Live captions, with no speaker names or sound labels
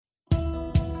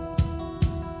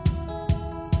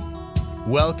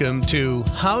Welcome to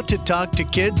How to Talk to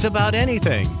Kids About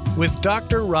Anything with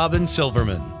Dr. Robin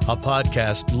Silverman, a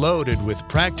podcast loaded with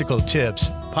practical tips,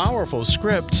 powerful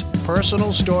scripts,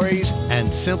 personal stories, and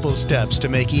simple steps to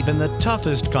make even the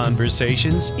toughest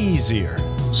conversations easier.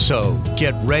 So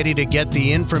get ready to get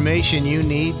the information you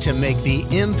need to make the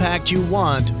impact you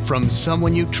want from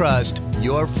someone you trust,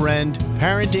 your friend,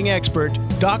 parenting expert,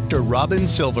 Dr. Robin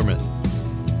Silverman.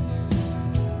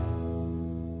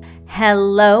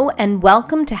 Hello and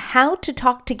welcome to How to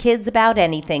Talk to Kids About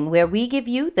Anything, where we give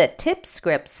you the tips,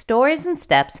 scripts, stories, and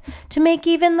steps to make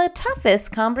even the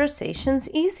toughest conversations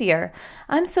easier.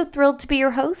 I'm so thrilled to be your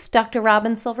host, Dr.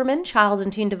 Robin Silverman, child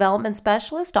and teen development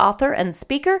specialist, author, and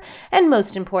speaker, and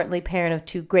most importantly, parent of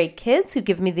two great kids who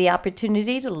give me the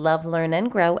opportunity to love, learn,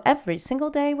 and grow every single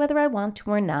day, whether I want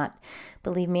to or not.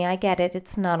 Believe me, I get it.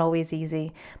 It's not always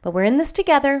easy, but we're in this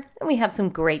together, and we have some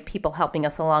great people helping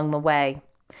us along the way.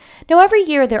 Now, every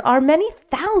year there are many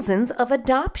thousands of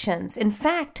adoptions. In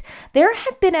fact, there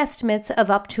have been estimates of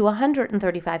up to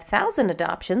 135,000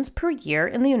 adoptions per year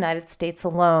in the United States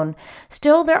alone.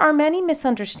 Still, there are many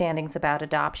misunderstandings about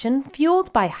adoption,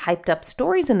 fueled by hyped-up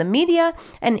stories in the media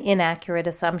and inaccurate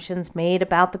assumptions made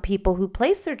about the people who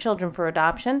place their children for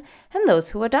adoption and those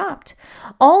who adopt.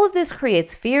 All of this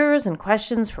creates fears and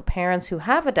questions for parents who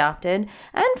have adopted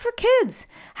and for kids.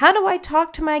 How do I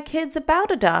talk to my kids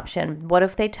about adoption? What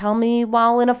if they tell me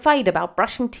while in a fight about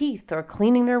brushing teeth or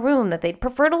cleaning their room that they'd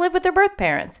prefer to live with their birth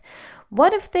parents?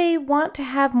 What if they want to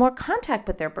have more contact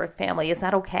with their birth family? Is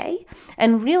that okay?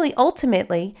 And really,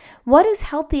 ultimately, what is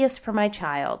healthiest for my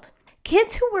child?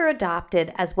 Kids who were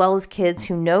adopted, as well as kids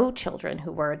who know children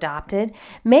who were adopted,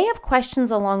 may have questions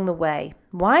along the way.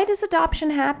 Why does adoption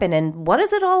happen, and what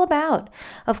is it all about?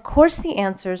 Of course, the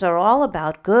answers are all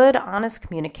about good, honest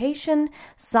communication,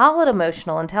 solid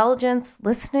emotional intelligence,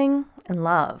 listening, and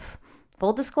love.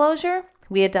 Full disclosure,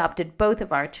 we adopted both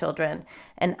of our children,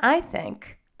 and I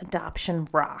think adoption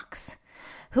rocks.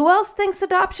 Who else thinks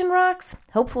adoption rocks?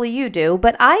 Hopefully you do,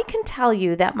 but I can tell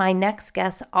you that my next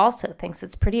guest also thinks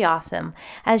it's pretty awesome,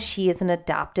 as she is an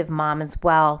adoptive mom as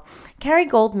well. Carrie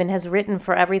Goldman has written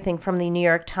for everything from the New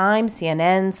York Times,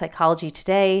 CNN, Psychology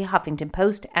Today, Huffington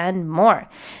Post, and more.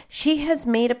 She has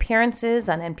made appearances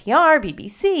on NPR,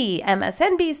 BBC,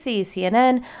 MSNBC,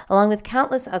 CNN, along with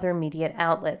countless other media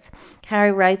outlets.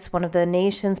 Carrie writes one of the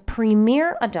nation's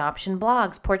premier adoption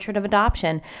blogs, Portrait of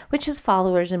Adoption, which has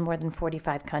followers in more than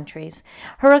 45 countries.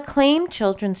 Her acclaimed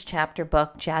children's chapter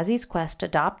book, Jazzy's Quest: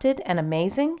 Adopted and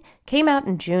Amazing, came out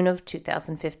in June of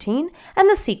 2015, and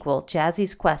the sequel,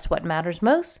 Jazzy's Quest: What Matters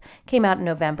Most, came out in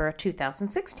November of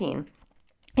 2016.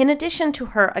 In addition to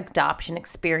her adoption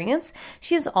experience,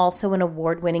 she is also an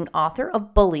award-winning author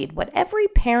of Bullied, What Every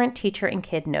Parent, Teacher, and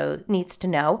Kid Needs to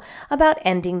Know About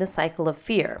Ending the Cycle of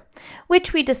Fear,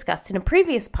 which we discussed in a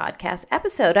previous podcast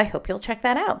episode. I hope you'll check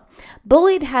that out.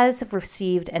 Bullied has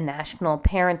received a National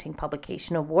Parenting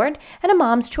Publication Award and a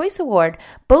Mom's Choice Award,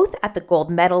 both at the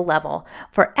gold medal level,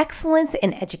 for excellence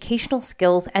in educational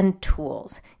skills and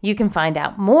tools. You can find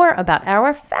out more about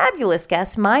our fabulous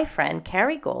guest, my friend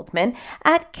Carrie Goldman,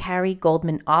 at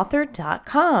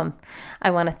carriegoldmanauthor.com. I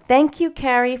want to thank you,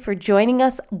 Carrie, for joining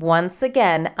us once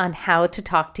again on How to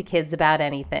Talk to Kids About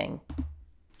Anything.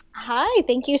 Hi,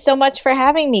 thank you so much for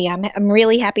having me. I'm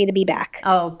really happy to be back.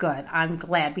 Oh, good. I'm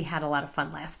glad. We had a lot of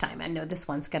fun last time. I know this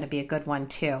one's going to be a good one,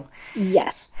 too.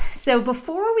 Yes. So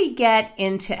before we get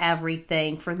into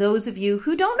everything, for those of you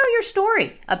who don't know your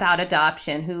story about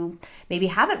adoption, who maybe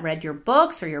haven't read your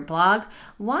books or your blog,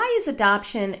 why is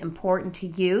adoption important to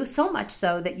you, so much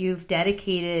so that you've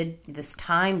dedicated this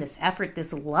time, this effort,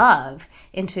 this love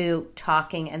into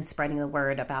talking and spreading the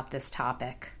word about this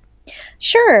topic?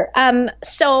 Sure.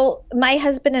 So my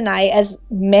husband and I, as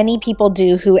many people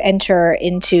do who enter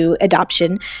into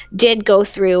adoption, did go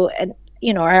through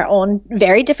our own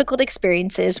very difficult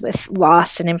experiences with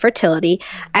loss and infertility.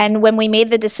 And when we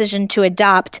made the decision to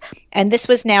adopt, and this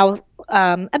was now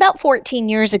about 14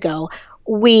 years ago,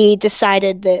 we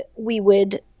decided that we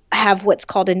would have what's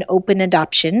called an open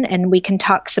adoption, and we can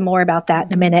talk some more about that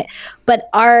in a minute. But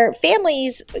our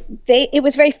families, it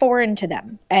was very foreign to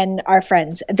them and our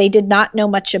friends. They did not know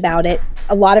much about it.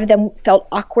 A lot of them felt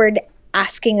awkward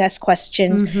asking us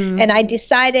questions. Mm-hmm. And I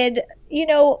decided,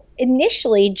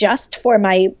 initially just for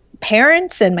my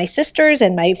parents and my sisters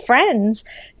and my friends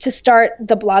to start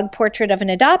the blog Portrait of an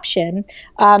Adoption.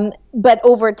 But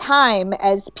over time,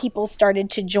 as people started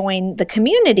to join the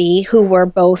community who were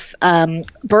both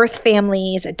birth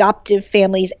families, adoptive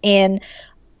families, and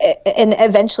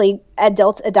eventually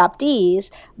adult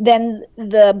adoptees, then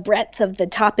the breadth of the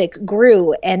topic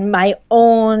grew and my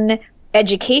own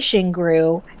education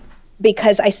grew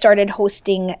because I started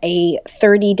hosting a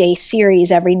 30-day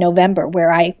series every November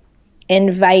where I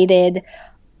invited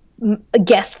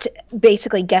guest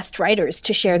writers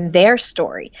to share their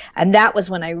story. And that was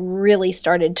when I really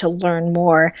started to learn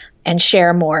more and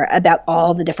share more about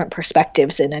all the different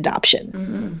perspectives in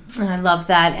adoption. Mm-hmm. I love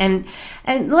that.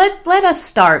 And let us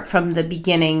start from the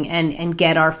beginning and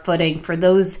get our footing for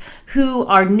those who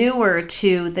are newer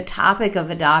to the topic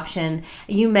of adoption.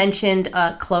 You mentioned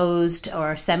closed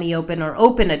or semi-open or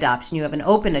open adoption. You have an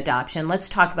open adoption. Let's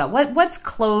talk about what's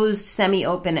closed,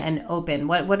 semi-open, and open.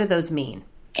 What do those mean?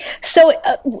 So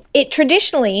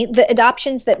traditionally, the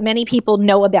adoptions that many people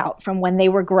know about from when they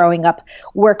were growing up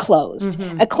were closed.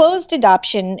 Mm-hmm. A closed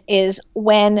adoption is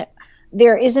when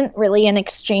there isn't really an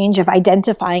exchange of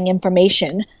identifying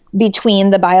information between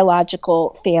the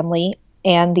biological family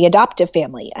and the adoptive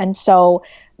family. And so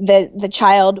the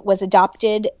child was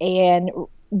adopted, and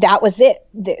that was it.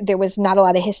 There was not a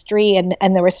lot of history,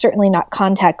 and there was certainly not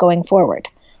contact going forward.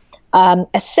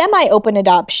 A semi-open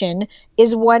adoption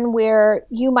is one where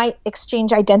you might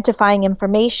exchange identifying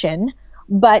information,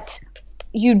 but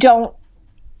you don't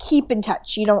keep in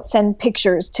touch. You don't send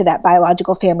pictures to that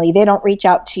biological family. They don't reach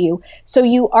out to you. So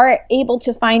you are able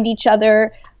to find each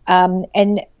other,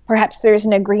 and perhaps there's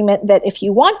an agreement that if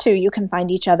you want to, you can find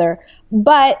each other,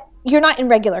 but you're not in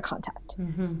regular contact.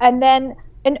 Mm-hmm. And then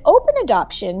an open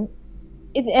adoption,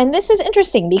 and this is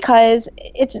interesting because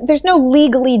there's no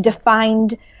legally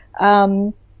defined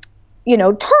terms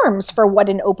for what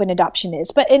an open adoption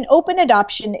is. But an open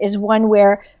adoption is one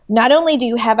where not only do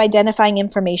you have identifying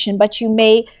information, but you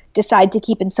may decide to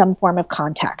keep in some form of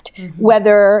contact, mm-hmm.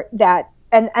 whether that,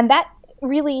 and that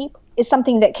really is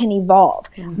something that can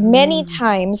evolve. Mm-hmm. Many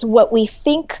times what we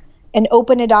think an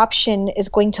open adoption is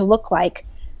going to look like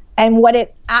and what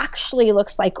it actually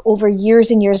looks like over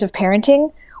years and years of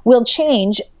parenting will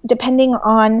change depending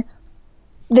on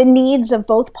the needs of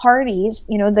both parties,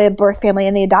 the birth family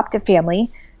and the adoptive family,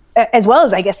 as well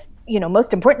as, I guess,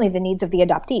 most importantly, the needs of the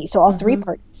adoptee. So all mm-hmm. three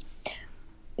parties.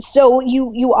 So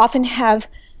you often have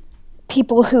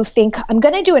people who think, I'm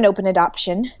going to do an open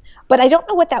adoption, but I don't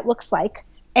know what that looks like.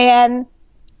 And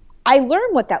I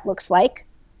learn what that looks like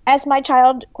as my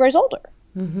child grows older.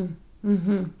 Mm-hmm.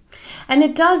 Mm-hmm. And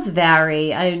it does vary.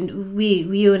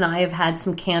 You and I have had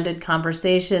some candid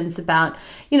conversations about,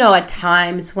 at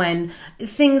times when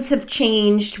things have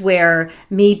changed where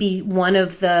maybe one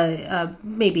of the,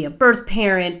 maybe a birth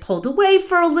parent pulled away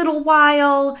for a little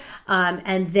while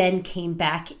and then came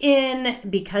back in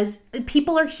because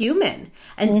people are human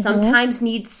and mm-hmm. sometimes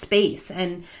need space.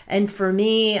 And for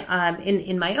me,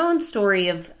 in my own story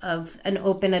of an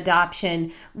open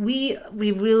adoption, we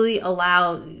really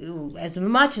allow as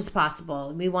much as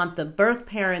possible. We want the birth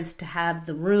parents to have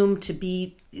the room to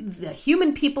be the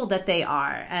human people that they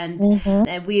are. And, mm-hmm.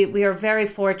 and we are very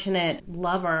fortunate,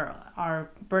 love our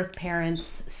birth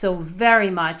parents so very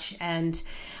much. And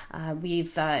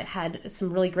we've had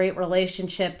some really great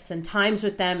relationships and times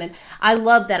with them. And I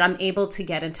love that I'm able to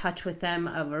get in touch with them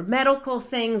over medical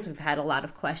things. We've had a lot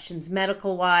of questions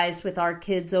medical-wise with our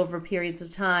kids over periods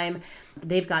of time.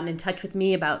 They've gotten in touch with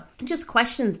me about just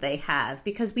questions they have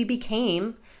because we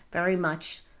became very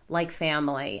much like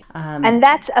family. And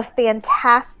that's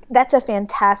a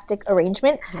fantastic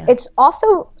arrangement. Yeah. It's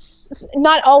also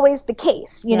not always the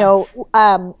case,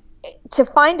 to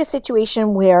find a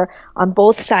situation where on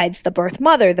both sides, the birth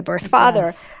mother, the birth father,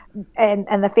 yes.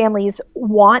 and the families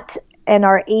want and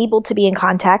are able to be in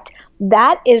contact,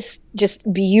 that is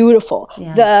just beautiful.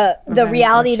 Yes. The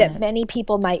reality that many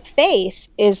people might face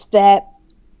is that,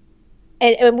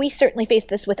 and we certainly face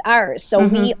this with ours, so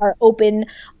mm-hmm. we are open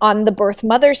on the birth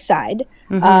mother's side,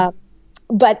 mm-hmm.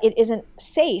 But it isn't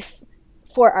safe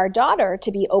for our daughter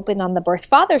to be open on the birth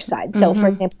father's side. So, mm-hmm. for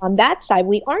example, on that side,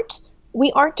 we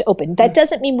aren't open. That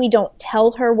doesn't mean we don't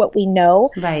tell her what we know,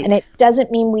 right. and it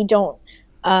doesn't mean we don't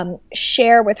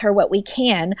share with her what we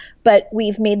can, but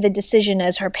we've made the decision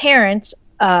as her parents,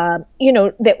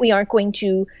 that we aren't going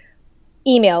to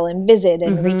email and visit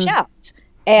and mm-hmm. reach out.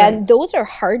 And right. those are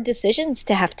hard decisions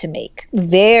to have to make,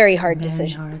 very hard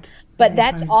decisions. But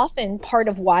that's often part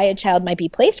of why a child might be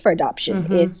placed for adoption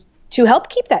mm-hmm. is to help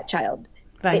keep that child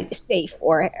right. safe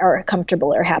or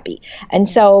comfortable or happy. And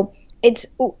so it's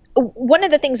one of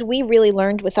the things we really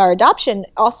learned with our adoption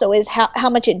also is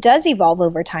how much it does evolve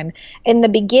over time. In the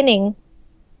beginning,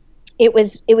 it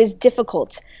was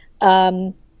difficult.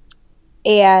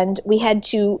 And we had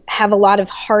to have a lot of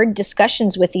hard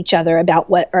discussions with each other about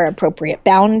what are appropriate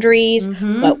boundaries,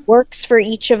 mm-hmm. what works for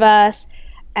each of us.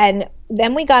 And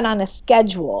then we got on a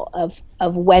schedule of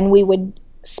when we would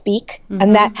speak, mm-hmm.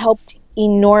 and that helped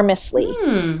enormously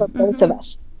for both mm-hmm. of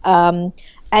us.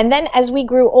 And then as we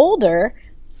grew older,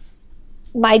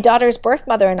 my daughter's birth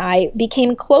mother and I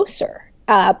became closer,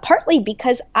 partly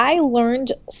because I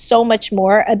learned so much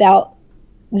more about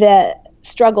the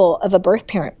struggle of a birth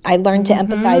parent. I learned to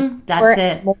empathize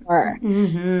more.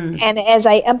 And as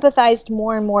I empathized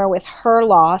more and more with her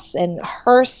loss and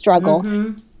her struggle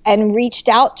and reached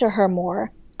out to her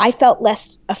more, I felt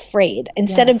less afraid.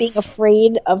 Instead of being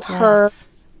afraid of her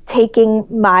taking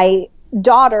my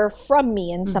daughter from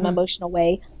me in some emotional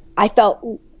way, I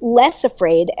felt less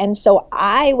afraid. And so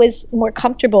I was more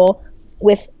comfortable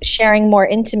with sharing more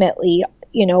intimately,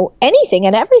 you know, anything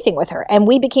and everything with her. And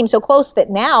we became so close that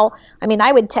now, I mean,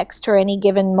 I would text her any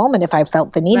given moment if I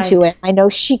felt the need to. And I know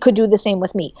she could do the same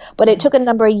with me. But it took a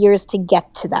number of years to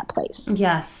get to that place.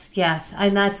 Yes.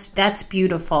 And that's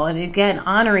beautiful. And again,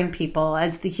 honoring people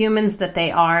as the humans that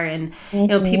they are. And, you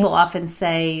know, people often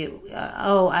say,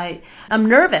 I'm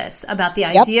nervous about the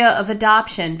idea of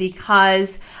adoption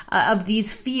because of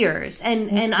these fears.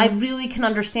 And I really can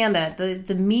understand that.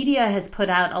 The media has put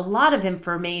out a lot of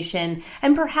information.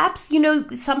 And perhaps, you know,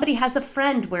 somebody has a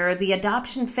friend where the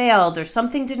adoption failed or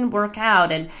something didn't work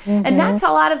out. And that's a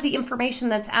lot of the information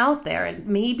that's out there. And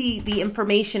maybe the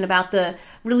information about the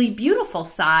really beautiful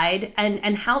side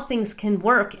and how things can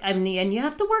work. I mean, and you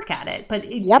have to work at it. But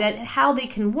that how they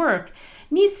can work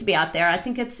needs to be out there. I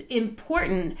think it's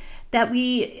important that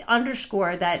we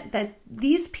underscore that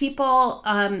these people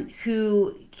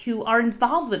who are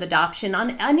involved with adoption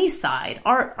on any side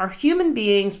are human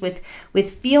beings with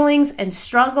feelings and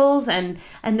struggles, and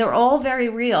they're all very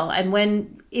real.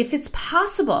 And if it's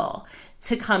possible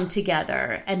to come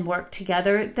together and work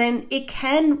together, then it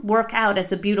can work out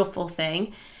as a beautiful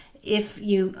thing if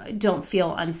you don't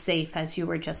feel unsafe, as you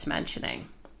were just mentioning.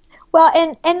 Well,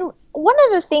 and one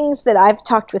of the things that I've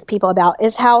talked with people about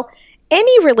is how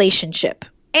any relationship,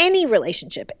 any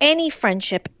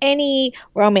friendship, any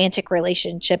romantic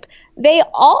relationship, they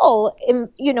all,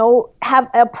 you know, have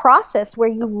a process where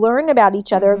you learn about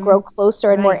each other, grow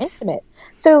closer and more intimate.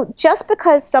 So just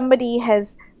because somebody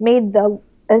has made the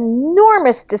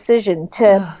enormous decision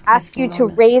to ask you to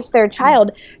raise their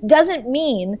child doesn't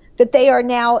mean that they are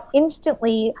now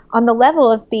instantly on the level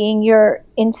of being your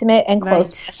intimate and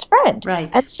close best friend.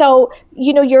 And so,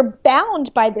 you know, you're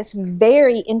bound by this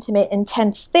very intimate,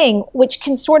 intense thing, which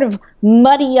can sort of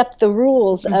muddy up the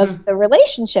rules of the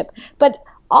relationship. But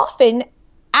often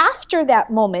after that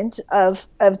moment of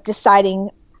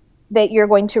deciding that you're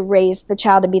going to raise the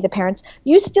child and be the parents,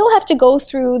 you still have to go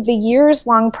through the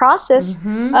years-long process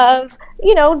of,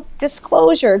 you know,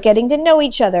 disclosure, getting to know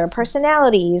each other,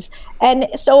 personalities. And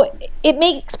so it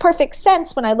makes perfect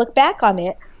sense when I look back on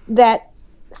it that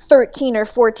 13 or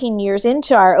 14 years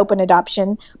into our open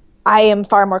adoption, I am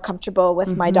far more comfortable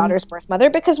with my daughter's birth mother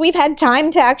because we've had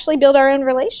time to actually build our own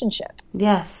relationship.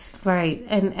 Yes, right.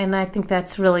 And I think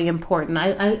that's really important.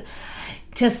 I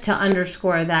just to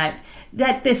underscore that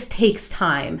this takes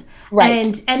time.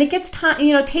 And it gets time,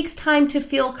 you know, it takes time to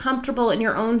feel comfortable in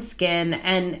your own skin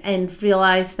and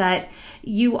realize that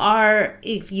you are,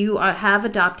 if you have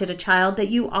adopted a child, that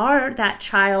you are that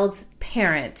child's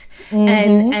parent.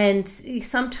 And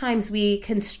sometimes we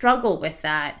can struggle with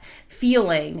that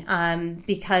feeling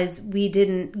because we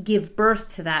didn't give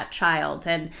birth to that child,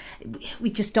 and we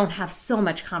just don't have so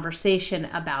much conversation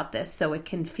about this. So it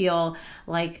can feel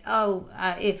like,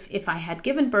 if I had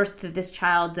given birth to this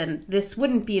child, then this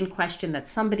wouldn't be in question, that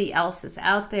somebody else is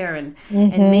out there, and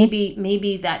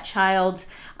maybe that child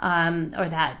or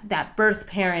that birth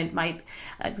parent might,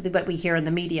 what we hear in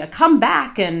the media, come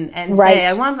back and say,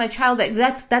 I want my child back.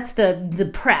 That's the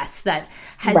press that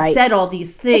had said all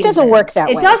these things. It doesn't work that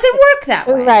way. It doesn't work that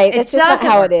way. It's just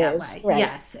not how it is.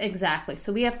 Yes, exactly.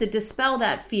 So we have to dispel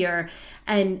that fear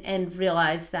and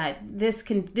realize that this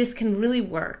can really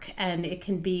work, and it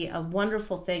can be a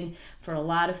wonderful thing for a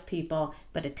lot of people,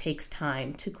 but it takes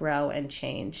time to grow and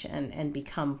change and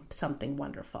become something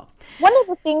wonderful. One of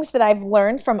the things that I've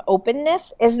learned from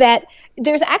openness is that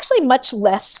there's actually much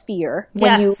less fear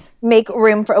when you make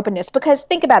room for openness. Because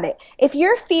think about it. If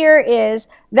your fear is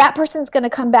that person's going to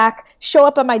come back, show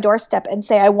up on my doorstep and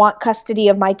say, I want custody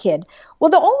of my kid.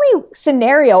 Well, the only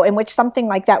scenario in which something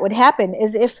like that would happen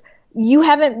is if you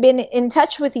haven't been in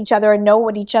touch with each other and know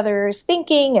what each other is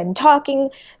thinking and talking.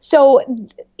 So,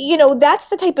 you know, that's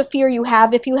the type of fear you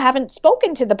have if you haven't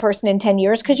spoken to the person in 10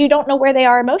 years because you don't know where they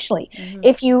are emotionally.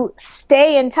 If you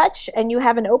stay in touch and you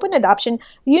have an open adoption,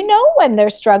 you know when they're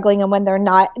struggling and when they're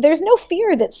not. There's no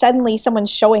fear that suddenly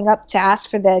someone's showing up to ask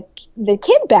for the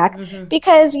kid back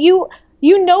because you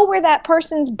know where that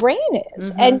person's brain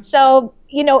is. And so,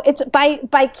 you know, it's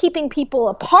by keeping people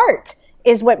apart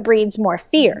is what breeds more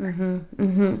fear.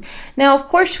 Now, of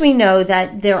course, we know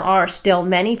that there are still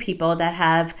many people that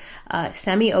have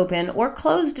semi-open or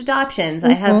closed adoptions.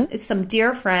 I have some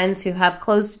dear friends who have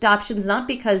closed adoptions, not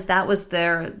because that was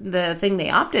the thing they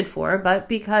opted for, but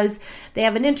because they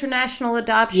have an international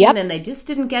adoption and they just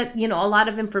didn't get, a lot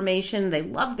of information. They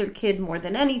love their kid more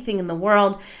than anything in the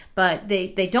world, but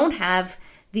they don't have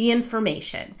the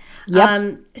information.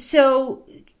 So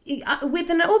with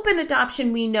an open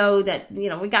adoption, we know that, we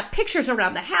got pictures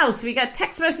around the house, we got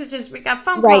text messages, we got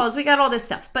phone calls, we got all this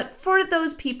stuff. But for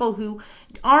those people who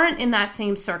aren't in that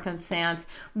same circumstance,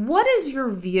 what is your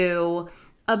view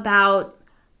about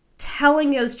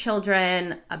telling those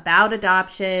children about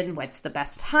adoption? What's the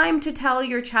best time to tell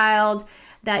your child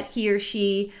that he or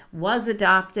she was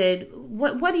adopted?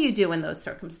 What do you do in those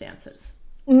circumstances?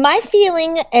 My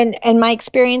feeling and my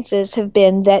experiences have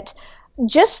been that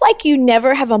just like you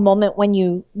never have a moment when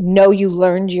you know you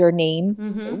learned your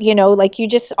name, like you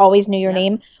just always knew your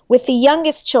name. With the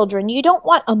youngest children, you don't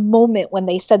want a moment when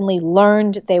they suddenly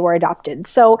learned they were adopted.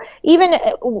 So even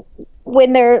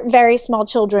when they're very small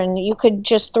children, you could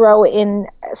just throw in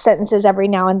sentences every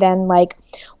now and then like,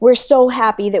 we're so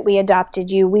happy that we adopted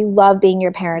you. We love being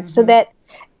your parents, so that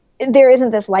there isn't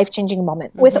this life-changing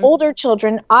moment. With older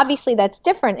children, obviously that's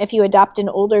different. If you adopt an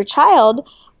older child,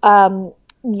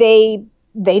 they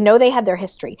know they had their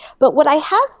history. But what I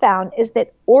have found is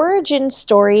that origin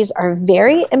stories are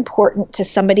very important to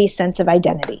somebody's sense of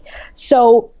identity.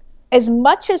 So as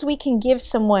much as we can give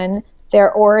someone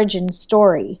their origin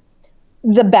story,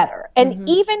 the better. And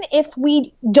even if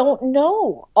we don't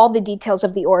know all the details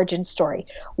of the origin story,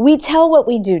 we tell what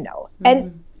we do know.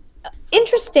 And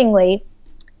interestingly,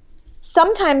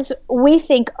 sometimes we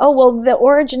think, oh, well, the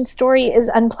origin story is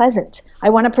unpleasant. I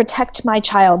want to protect my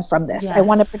child from this. I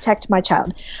want to protect my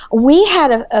child. We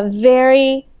had a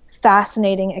very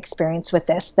fascinating experience with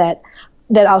this that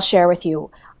I'll share with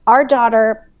you. Our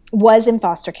daughter was in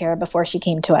foster care before she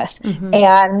came to us.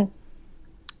 And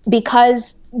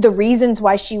because the reasons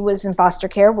why she was in foster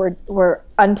care were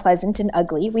unpleasant and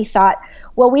ugly, we thought,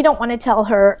 well, we don't want to tell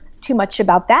her too much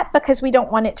about that because we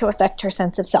don't want it to affect her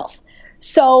sense of self.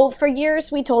 So for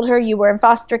years, we told her, you were in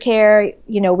foster care,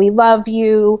 we love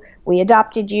you, we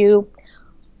adopted you.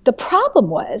 The problem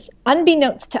was,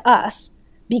 unbeknownst to us,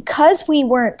 because we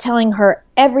weren't telling her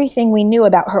everything we knew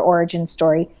about her origin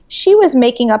story, she was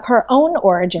making up her own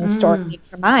origin story in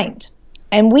her mind.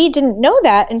 And we didn't know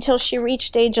that until she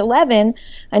reached age 11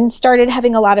 and started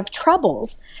having a lot of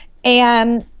troubles.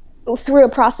 And through a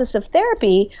process of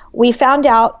therapy, we found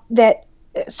out that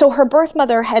so her birth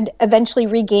mother had eventually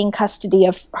regained custody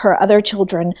of her other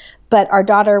children, but our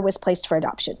daughter was placed for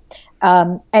adoption.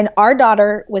 And our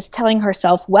daughter was telling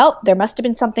herself, well, there must have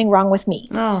been something wrong with me.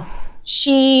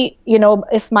 She,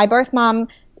 if my birth mom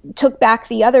took back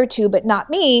the other two, but not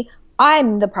me,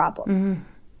 I'm the problem.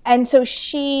 And so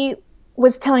she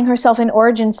was telling herself an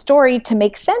origin story to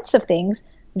make sense of things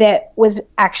that was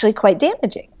actually quite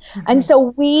damaging. And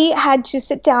so we had to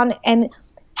sit down and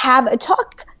have a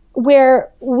talk where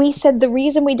we said the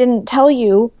reason we didn't tell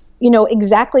you,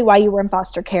 exactly why you were in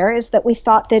foster care is that we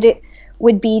thought that it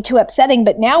would be too upsetting.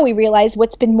 But now we realize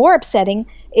what's been more upsetting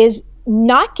is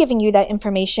not giving you that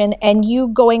information and you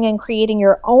going and creating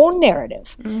your own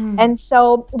narrative. And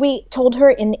so we told her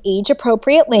in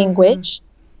age-appropriate language,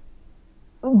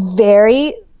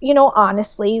 very,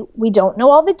 honestly, we don't know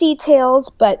all the details,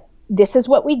 but this is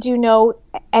what we do know,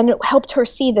 and it helped her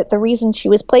see that the reason she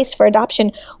was placed for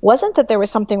adoption wasn't that there was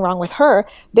something wrong with her.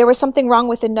 There was something wrong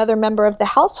with another member of the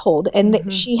household, and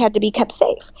that she had to be kept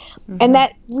safe. And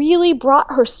that really brought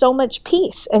her so much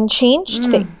peace and changed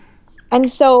things. And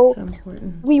so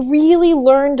we really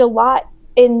learned a lot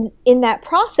in that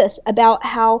process about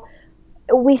how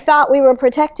we thought we were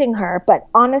protecting her, but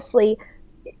honestly,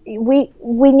 we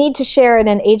need to share in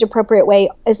an age-appropriate way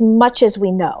as much as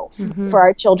we know for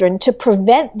our children to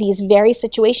prevent these very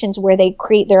situations where they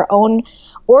create their own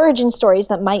origin stories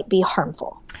that might be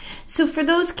harmful. So for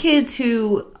those kids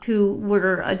who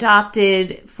were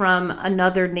adopted from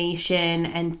another nation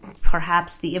and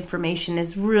perhaps the information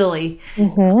is really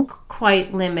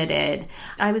quite limited,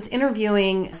 I was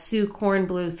interviewing Sue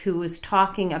Kornbluth, who was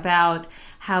talking about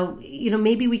how,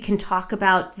 maybe we can talk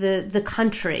about the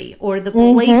country or the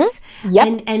place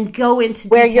and go into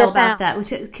detail about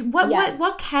that.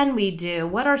 What can we do?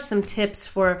 What are some tips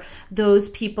for those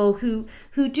people who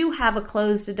do have a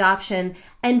closed adoption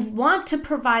and want to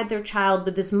provide their child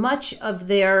with as much of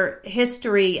their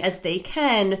history as they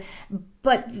can,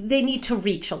 but they need to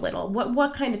reach a little?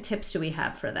 What kind of tips do we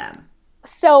have for them?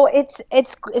 So it's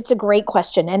a great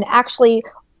question. And actually,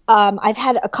 I've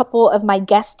had a couple of my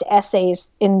guest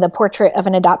essays in the Portrait of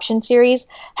an Adoption series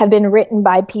have been written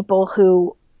by people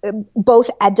who, both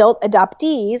adult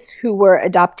adoptees who were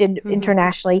adopted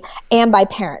internationally and by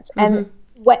parents. And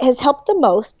what has helped the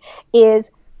most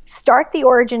is start the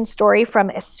origin story from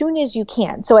as soon as you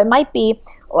can. So it might be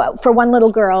for one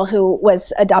little girl who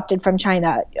was adopted from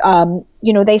China,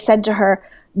 they said to her,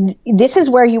 this is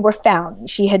where you were found.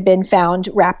 She had been found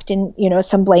wrapped in,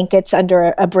 some blankets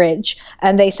under a bridge.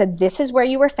 And they said, this is where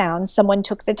you were found. Someone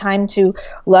took the time to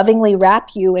lovingly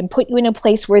wrap you and put you in a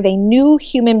place where they knew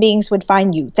human beings would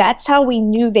find you. That's how we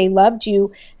knew they loved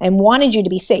you and wanted you to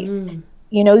be safe.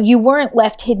 You weren't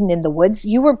left hidden in the woods.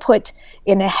 You were put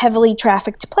in a heavily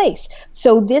trafficked place.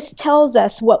 So this tells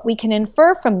us, what we can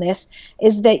infer from this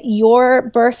is that your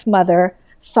birth mother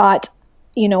thought,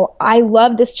 I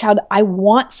love this child. I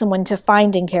want someone to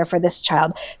find and care for this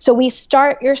child. So we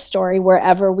start your story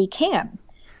wherever we can.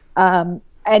 And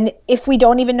if we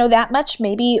don't even know that much,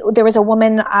 maybe there was a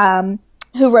woman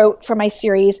who wrote for my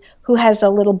series who has a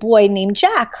little boy named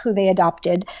Jack who they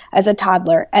adopted as a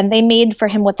toddler. And they made for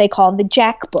him what they call the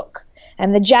Jack book.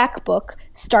 And the Jack book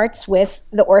starts with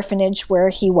the orphanage where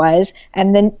he was,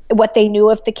 and then what they knew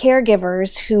of the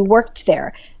caregivers who worked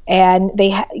there. And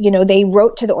they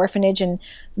wrote to the orphanage and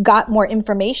got more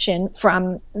information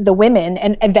from the women,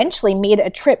 and eventually made a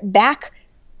trip back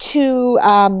to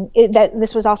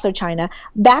this was also China,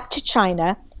 back to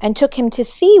China, and took him to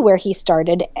see where he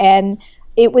started. And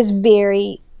it was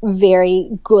very, very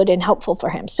good and helpful for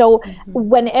him. So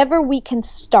whenever we can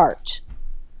start,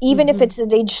 even if it's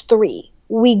at age 3,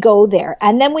 we go there.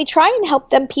 And then we try and help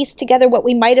them piece together what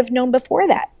we might have known before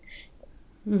that.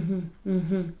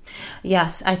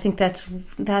 Yes, I think that's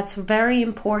very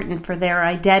important for their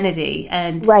identity.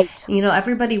 And, right.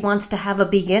 Everybody wants to have a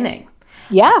beginning.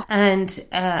 Yeah. And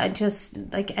just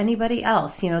like anybody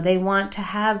else, they want to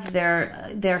have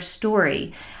their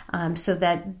story so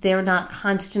that they're not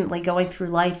constantly going through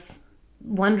life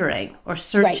wondering or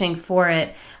searching for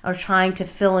it or trying to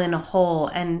fill in a hole.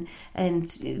 And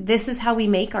this is how we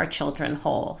make our children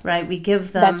whole, right? We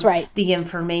give them the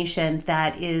information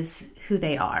that is who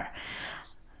they are.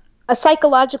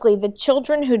 Psychologically, the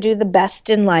children who do the best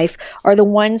in life are the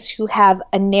ones who have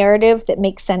a narrative that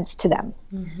makes sense to them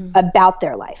about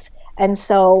their life. And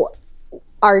so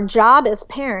our job as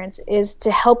parents is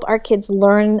to help our kids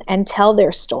learn and tell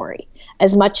their story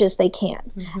as much as they can.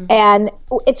 And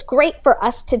it's great for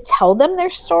us to tell them their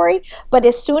story, but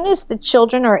as soon as the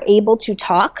children are able to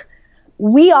talk,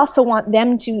 we also want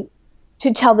them to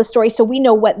tell the story so we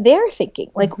know what they're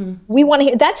thinking. Like we want to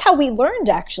hear. That's how we learned,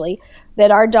 actually,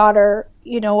 that our daughter,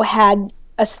 had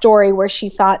a story where she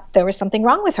thought there was something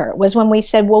wrong with her. It was when we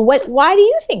said, well, why do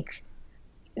you think,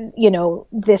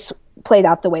 this played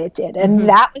out the way it did? And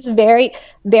that was very,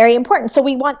 very important. So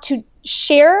we want to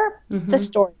share the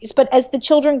stories, but as the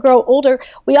children grow older,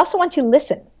 we also want to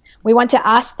listen. We want to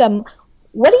ask them,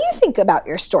 what do you think about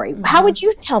your story? How would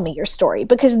you tell me your story?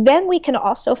 Because then we can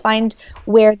also find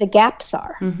where the gaps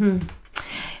are.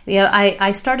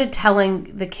 I started telling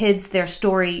the kids their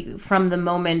story from the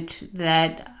moment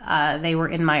that they were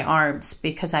in my arms,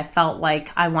 because I felt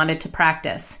like I wanted to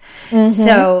practice.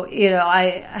 So,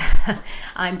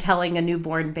 I'm telling a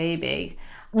newborn baby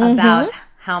about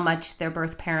how much their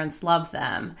birth parents love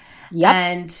them.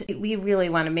 And we really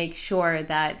want to make sure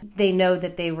that they know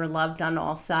that they were loved on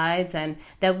all sides, and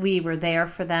that we were there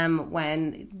for them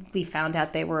when we found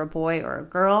out they were a boy or a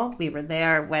girl. We were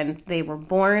there when they were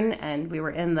born, and we were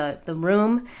in the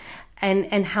room,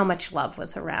 and how much love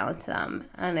was around them.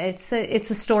 And it's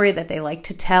a story that they like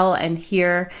to tell and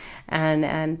hear,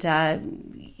 and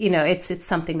it's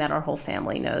something that our whole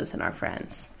family knows, and our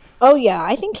friends. Oh, yeah.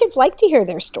 I think kids like to hear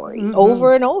their story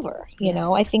over and over. You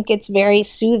know, I think it's very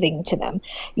soothing to them.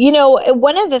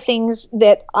 One of the things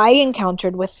that I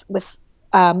encountered with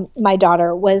my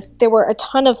daughter was there were a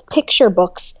ton of picture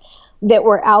books that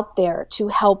were out there to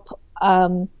help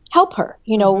her.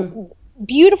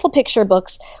 Beautiful picture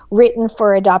books written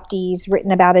for adoptees, written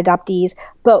about adoptees.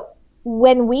 But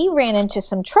when we ran into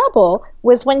some trouble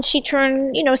was when she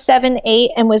turned, 7,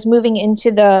 8 and was moving into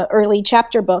the early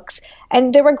chapter books.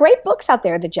 And there were great books out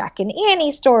there, the Jack and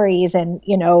Annie stories and,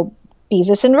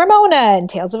 Beezus and Ramona and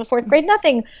Tales of a Fourth Grade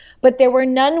Nothing. But there were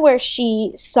none where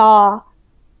she saw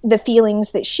the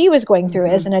feelings that she was going through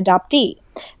as an adoptee.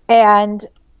 And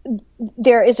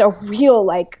there is a real,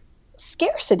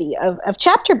 scarcity of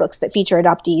chapter books that feature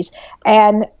adoptees.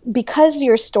 And because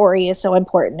your story is so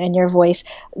important and your voice,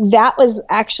 that was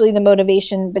actually the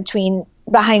motivation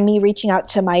behind me reaching out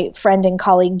to my friend and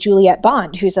colleague Juliette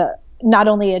Bond, who's a not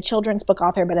only a children's book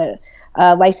author, but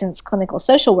a licensed clinical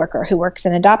social worker who works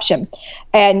in adoption.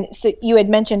 And so you had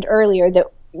mentioned earlier that,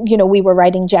 we were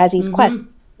writing Jazzy's Quest.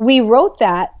 We wrote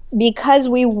that because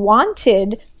we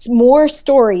wanted more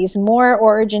stories, more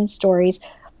origin stories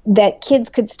that kids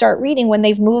could start reading when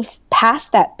they've moved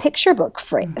past that picture book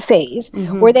phase,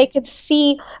 where they could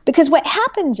see, because what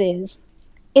happens is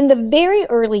in the very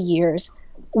early years,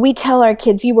 we tell our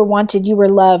kids, you were wanted, you were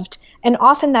loved, and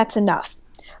often that's enough.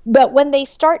 But when they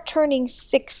start turning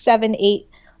 6, 7, 8,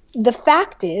 the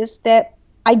fact is that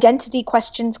identity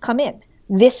questions come in.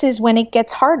 This is when it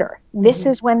gets harder. This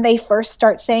is when they first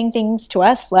start saying things to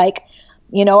us like,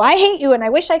 I hate you and I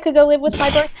wish I could go live with my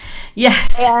birth.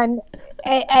 Yes.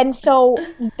 And so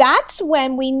that's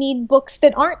when we need books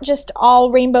that aren't just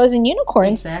all rainbows and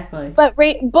unicorns. Exactly. But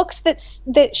books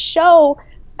that show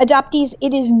adoptees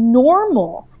it is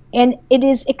normal and it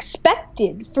is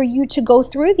expected for you to go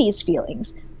through these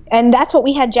feelings. And that's what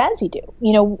we had Jazzy do.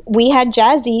 We had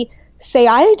Jazzy say,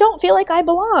 I don't feel like I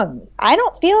belong. I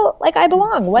don't feel like I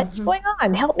belong. What's going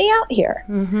on? Help me out here.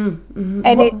 And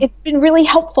it's been really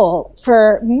helpful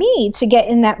for me to get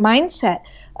in that mindset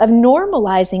of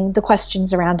normalizing the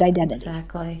questions around identity.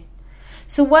 Exactly.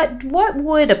 So what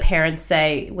would a parent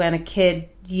say when a kid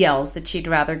yells that she'd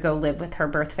rather go live with her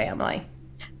birth family?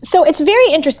 So it's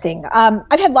very interesting.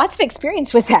 I've had lots of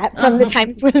experience with that from the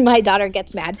times when my daughter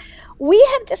gets mad. We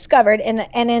have discovered, and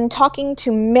in talking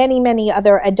to many, many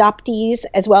other adoptees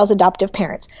as well as adoptive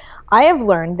parents, I have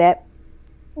learned that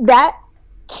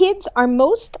kids are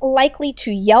most likely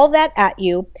to yell that at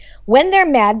you when they're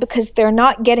mad because they're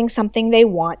not getting something they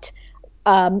want.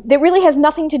 That really has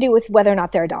nothing to do with whether or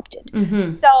not they're adopted.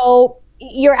 So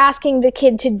you're asking the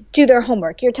kid to do their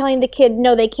homework. You're telling the kid,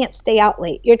 no, they can't stay out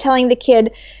late. You're telling the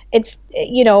kid,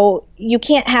 you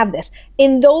can't have this.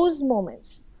 In those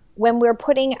moments, when we're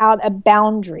putting out a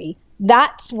boundary,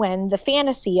 that's when the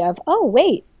fantasy of, oh,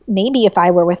 wait, maybe if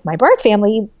I were with my birth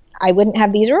family, I wouldn't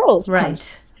have these rules. Right.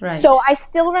 So I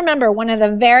still remember one of the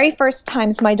very first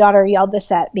times my daughter yelled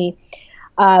this at me.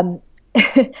 I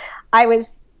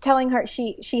was telling her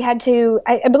she had to,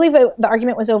 I believe the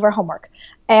argument was over homework,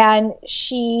 and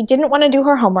she didn't want to do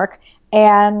her homework,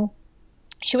 and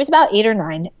she was about 8 or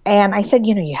 9, and I said,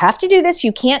 you have to do this.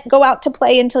 You can't go out to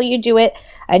play until you do it.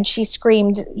 And she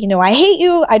screamed, I hate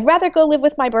you. I'd rather go live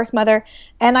with my birth mother.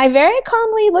 And I very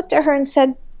calmly looked at her and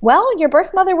said, well, your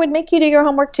birth mother would make you do your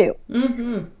homework too.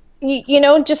 There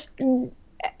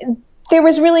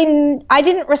was really, I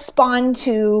didn't respond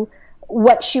to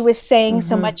what she was saying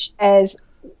so much as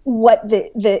what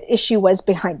the issue was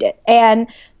behind it. And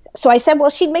so I said,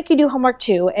 well, she'd make you do homework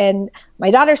too. And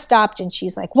my daughter stopped and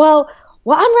she's like, well,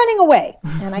 I'm running away.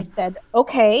 And I said,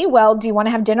 okay, well, do you want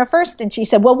to have dinner first? And she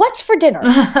said, well, what's for dinner?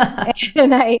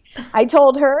 And I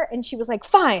told her, and she was like,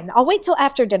 fine, I'll wait till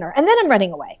after dinner. And then I'm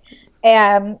running away.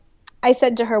 And I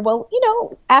said to her, well,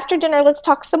 after dinner, let's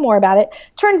talk some more about it.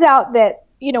 Turns out that,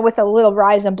 with a little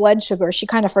rise in blood sugar, she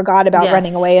kind of forgot about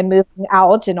running away and moving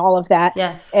out and all of that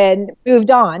and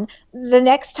moved on. The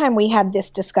next time we had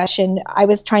this discussion, I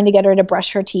was trying to get her to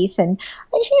brush her teeth, and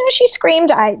she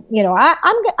screamed, I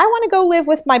want to go live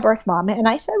with my birth mom. And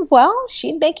I said, well,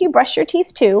 she'd make you brush your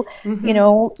teeth too.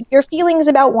 Your feelings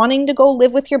about wanting to go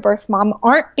live with your birth mom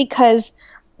aren't because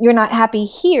you're not happy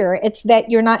here. It's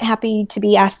that you're not happy to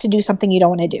be asked to do something you don't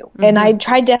want to do. And I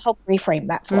tried to help reframe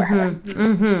that for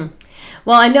her.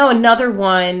 Well, I know another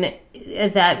one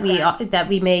that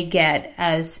we may get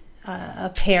as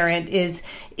a parent is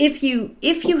if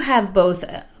you have both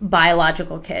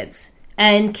biological kids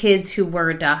and kids who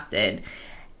were adopted,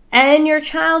 and your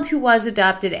child who was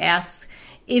adopted asks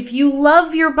if you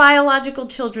love your biological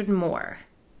children more.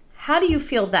 How do you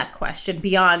field that question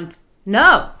beyond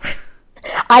no?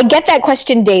 I get that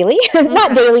question daily,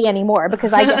 not daily anymore,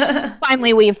 because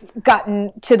finally we've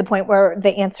gotten to the point where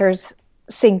the answers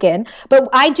sink in. But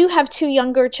I do have 2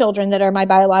 younger children that are my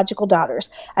biological daughters.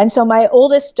 And so my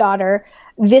oldest daughter,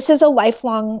 this is a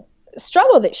lifelong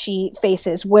struggle that she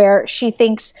faces, where she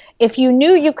thinks, if you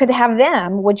knew you could have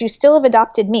them, would you still have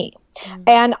adopted me?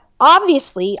 And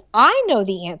obviously I know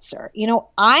the answer.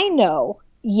 I know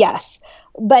yes,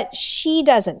 but she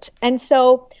doesn't. And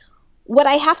so what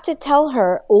I have to tell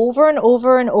her over and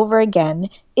over and over again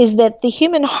is that the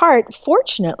human heart,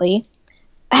 fortunately,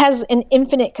 has an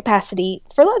infinite capacity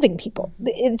for loving people.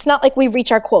 It's not like we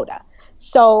reach our quota.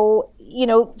 So,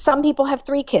 some people have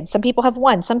 3 kids, some people have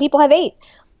 1, some people have 8.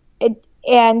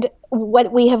 And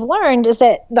what we have learned is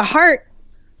that the heart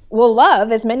will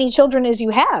love as many children as you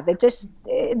have.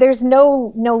 There's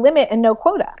no limit and no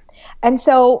quota. And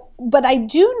so, but I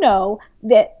do know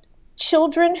that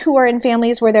children who are in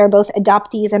families where there are both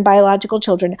adoptees and biological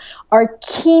children are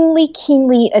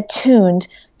keenly attuned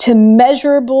to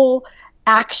measurable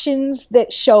actions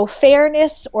that show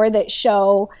fairness or that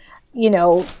show,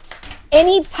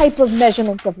 any type of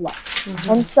measurement of love.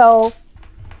 Mm-hmm. And so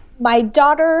my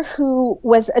daughter who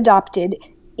was adopted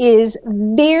is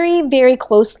very, very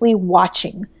closely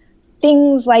watching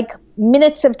things like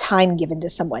minutes of time given to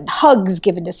someone, hugs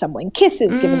given to someone,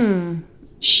 kisses given to someone.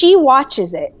 She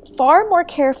watches it far more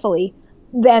carefully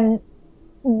than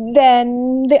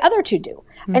the other two do.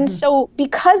 Mm-hmm. And so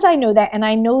because I know that, and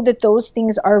I know that those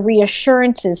things are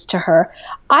reassurances to her,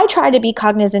 I try to be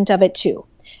cognizant of it too.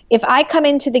 If I come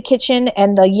into the kitchen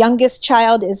and the youngest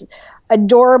child is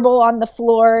adorable on the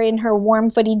floor in her warm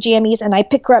footy jammies and I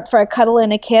pick her up for a cuddle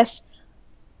and a kiss,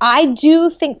 I do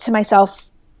think to myself,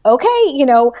 okay,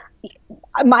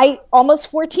 my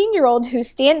almost 14-year-old who's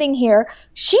standing here,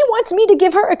 she wants me to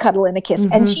give her a cuddle and a kiss,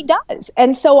 and she does.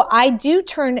 And so I do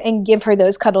turn and give her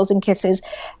those cuddles and kisses.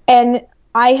 And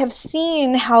I have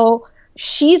seen how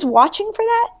she's watching for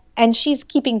that and she's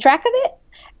keeping track of it.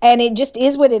 And it just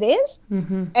is what it is.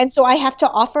 Mm-hmm. And so I have to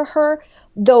offer her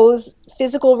those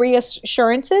physical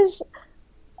reassurances,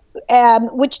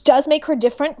 which does make her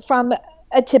different from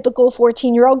a typical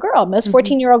 14-year-old girl. Most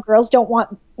 14-year-old girls don't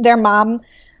want their mom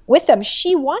with them.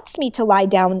 She wants me to lie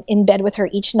down in bed with her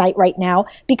each night right now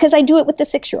because I do it with the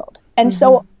 6-year-old. And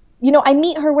so, I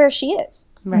meet her where she is.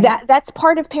 Right. That's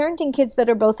part of parenting kids that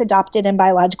are both adopted and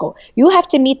biological. You have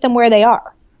to meet them where they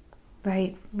are.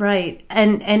 Right.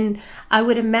 And I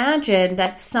would imagine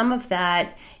that some of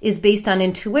that is based on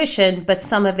intuition, but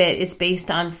some of it is based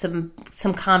on some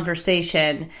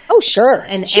conversation. Oh, sure.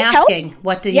 And she asking,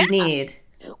 what do you need?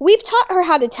 We've taught her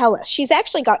how to tell us. She's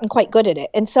actually gotten quite good at it.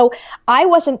 And so I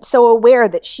wasn't so aware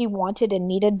that she wanted and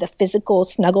needed the physical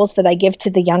snuggles that I give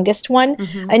to the youngest one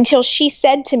until she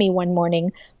said to me one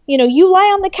morning, you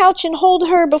lie on the couch and hold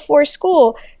her before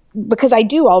school. Because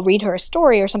I'll read her a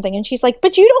story or something. And she's like,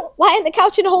 but you don't lie on the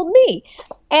couch and hold me.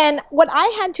 And what I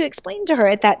had to explain to her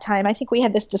at that time, I think we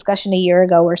had this discussion a year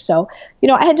ago or so,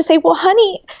 I had to say, well,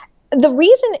 honey, the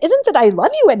reason isn't that I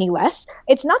love you any less.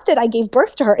 It's not that I gave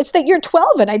birth to her. It's that you're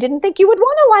 12 and I didn't think you would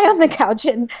want to lie on the couch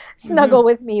and snuggle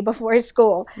with me before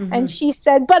school. And she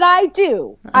said, but I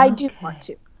do. I do want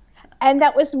to. And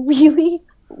that was really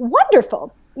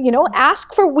wonderful.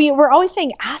 We're always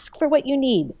saying, ask for what you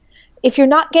need. If you're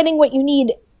not getting what you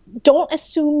need, don't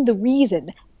assume the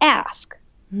reason. Ask.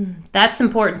 That's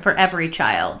important for every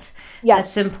child.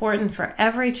 Yes. That's important for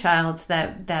every child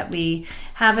that we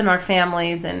have in our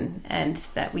families and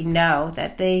that we know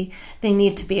that they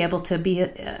need to be able to be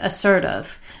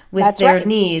assertive with their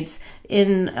needs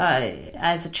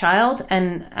as a child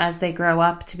and as they grow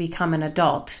up to become an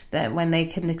adult. That when they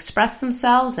can express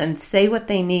themselves and say what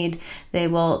they need, they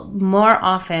will more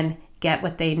often get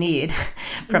what they need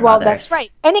from others. Well, that's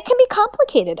right. And it can be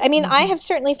complicated. I mean, I have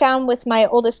certainly found with my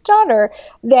oldest daughter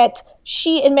that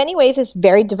she, in many ways, is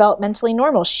very developmentally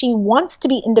normal. She wants to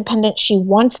be independent. She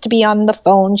wants to be on the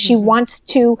phone. She wants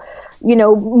to,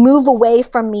 move away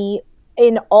from me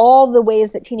in all the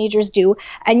ways that teenagers do.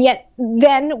 And yet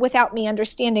then, without me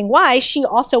understanding why, she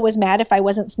also was mad if I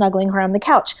wasn't snuggling her on the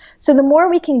couch. So the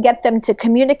more we can get them to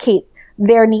communicate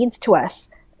their needs to us,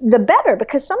 the better,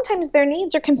 because sometimes their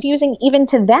needs are confusing even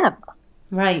to them.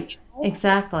 Right.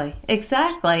 Exactly.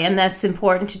 And that's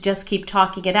important to just keep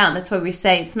talking it out. That's why we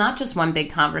say it's not just one big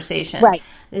conversation. Right.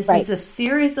 This is a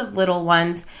series of little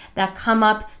ones that come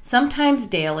up sometimes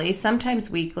daily, sometimes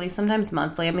weekly, sometimes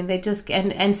monthly. I mean, they just,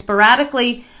 and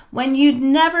sporadically when you'd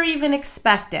never even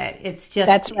expect it. It's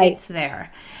just, it's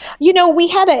there. We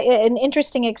had an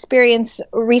interesting experience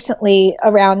recently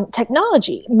around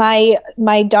technology.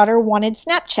 My daughter wanted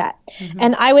Snapchat,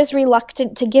 and I was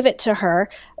reluctant to give it to her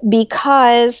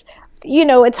because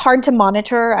it's hard to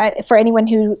monitor. For anyone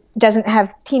who doesn't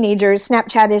have teenagers,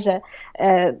 Snapchat is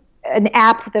an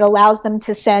app that allows them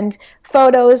to send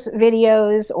photos,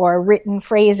 videos, or written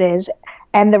phrases,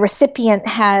 and the recipient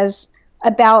has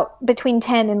about between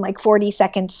 10 and 40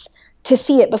 seconds to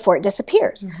see it before it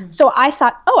disappears. So I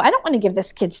thought, I don't want to give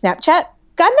this kid Snapchat.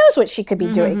 God knows what she could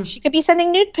be doing. She could be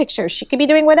sending nude pictures. She could be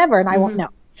doing whatever, and I won't know.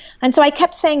 And so I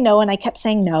kept saying no, and I kept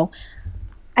saying no.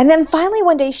 And then finally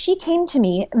one day she came to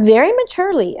me very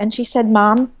maturely, and she said,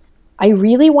 Mom, I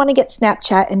really want to get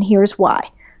Snapchat, and here's why.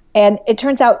 And it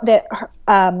turns out that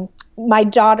my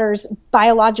daughter's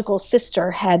biological sister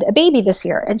had a baby this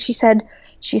year, and she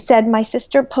said, my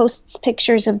sister posts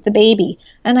pictures of the baby,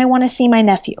 and I want to see my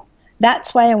nephew.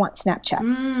 That's why I want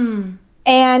Snapchat.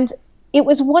 And it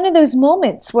was one of those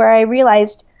moments where I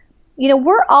realized,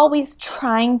 we're always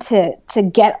trying to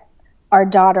get our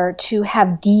daughter to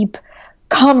have deep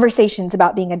conversations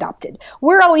about being adopted.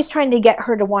 We're always trying to get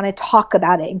her to want to talk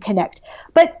about it and connect.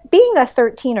 But being a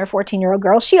 13 or 14-year-old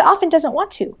girl, she often doesn't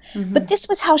want to. But this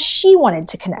was how she wanted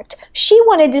to connect. She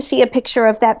wanted to see a picture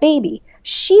of that baby.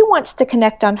 She wants to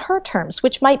connect on her terms,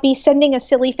 which might be sending a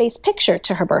silly face picture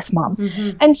to her birth mom.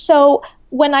 And so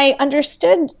when I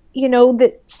understood,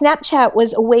 that Snapchat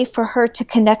was a way for her to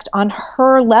connect on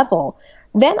her level,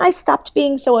 then I stopped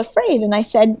being so afraid. And I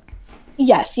said,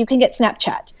 yes, you can get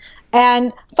Snapchat.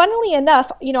 And funnily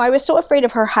enough, I was so afraid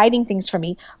of her hiding things from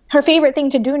me. Her favorite thing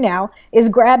to do now is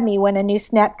grab me when a new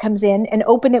snap comes in and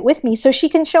open it with me so she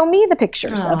can show me the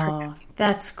pictures of her.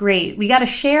 That's great. We got to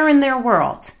share in their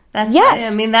world.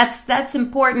 Yes. I mean, that's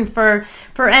important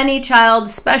for any child,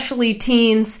 especially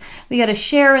teens. We got to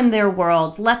share in their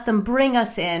world. Let them bring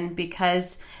us in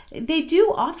because they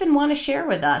do often want to share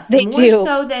with us. They more do.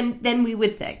 So than we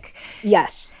would think.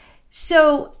 Yes.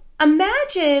 So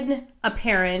imagine a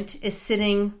parent is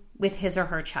sitting with his or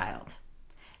her child,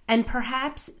 and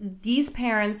perhaps these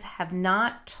parents have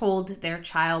not told their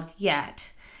child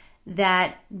yet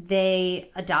that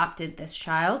they adopted this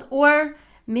child, or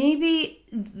maybe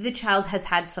the child has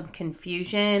had some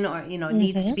confusion or,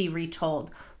 needs to be retold.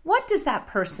 What does that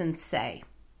person say?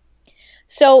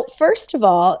 So first of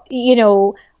all,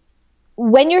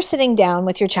 when you're sitting down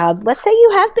with your child, let's say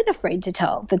you have been afraid to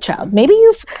tell the child. Maybe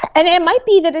and it might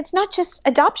be that it's not just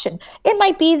adoption. It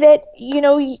might be that,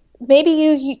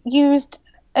 maybe you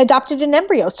adopted an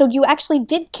embryo. So you actually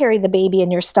did carry the baby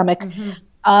in your stomach.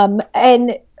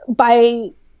 And by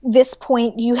this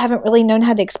point, you haven't really known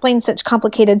how to explain such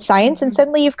complicated science. And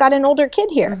suddenly you've got an older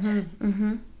kid here.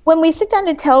 When we sit down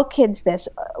to tell kids this,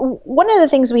 one of the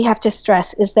things we have to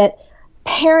stress is that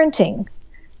parenting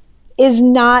is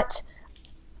not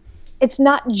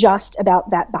just about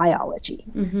that biology.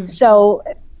 So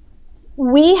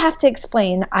we have to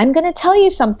explain, I'm going to tell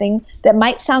you something that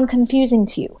might sound confusing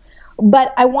to you,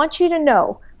 but I want you to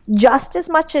know, just as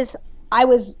much as I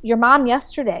was your mom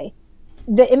yesterday,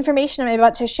 the information I'm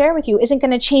about to share with you isn't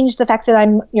going to change the fact that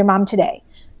I'm your mom today.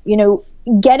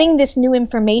 Getting this new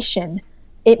information,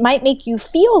 it might make you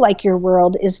feel like your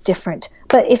world is different.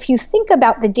 But if you think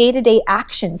about the day-to-day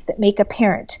actions that make a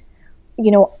parent,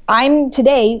 I'm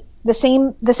today the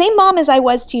same mom as I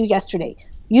was to you yesterday.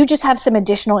 You just have some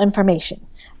additional information.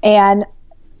 And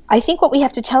I think what we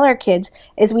have to tell our kids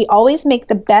is we always make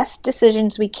the best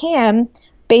decisions we can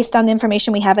based on the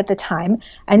information we have at the time.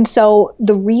 And so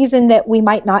the reason that we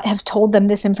might not have told them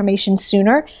this information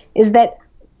sooner is that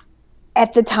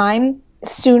at the time,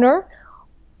 sooner,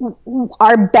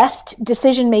 our best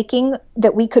decision making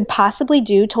that we could possibly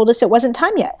do told us it wasn't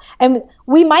time yet. And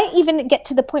we might even get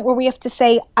to the point where we have to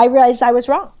say, I realized I was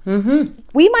wrong.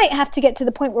 We might have to get to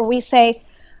the point where we say,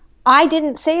 I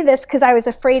didn't say this because I was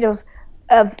afraid of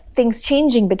things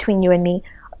changing between you and me.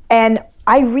 And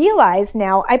I realize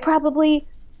now I probably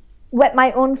let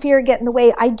my own fear get in the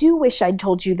way. I do wish I'd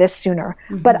told you this sooner,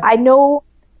 but I know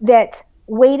that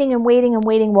waiting and waiting and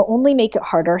waiting will only make it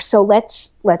harder. So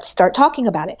let's start talking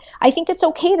about it. I think it's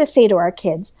okay to say to our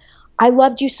kids, I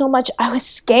loved you so much. I was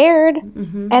scared.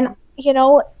 And,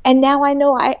 and now I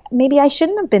know maybe I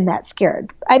shouldn't have been that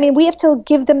scared. I mean, we have to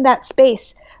give them that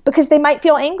space because they might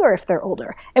feel anger if they're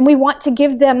older. And we want to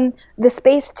give them the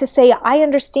space to say, I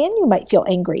understand you might feel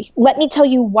angry. Let me tell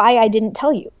you why I didn't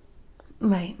tell you.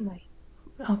 Right.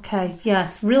 Okay.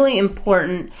 Yes. Really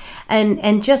important.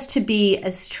 And just to be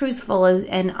as truthful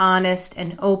and honest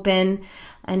and open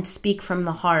and speak from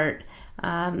the heart,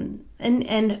 and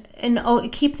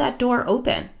keep that door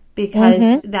open,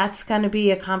 because that's going to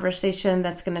be a conversation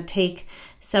that's going to take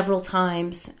several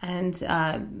times and,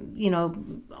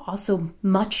 also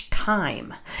much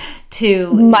time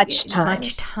to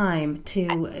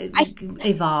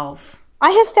evolve. I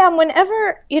have found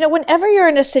whenever you're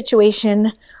in a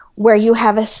situation where you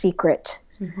have a secret,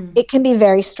 it can be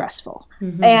very stressful.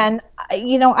 And,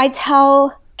 I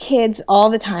tell kids all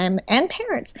the time and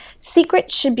parents,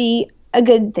 secret should be a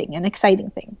good thing, an exciting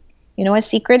thing. A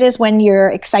secret is when you're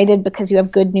excited because you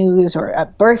have good news or a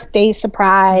birthday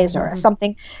surprise or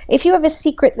something. If you have a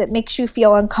secret that makes you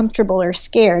feel uncomfortable or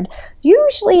scared,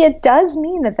 usually it does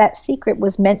mean that secret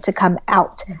was meant to come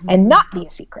out and not be a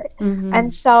secret.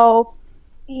 And so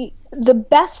the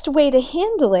best way to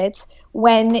handle it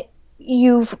when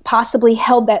you've possibly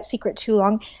held that secret too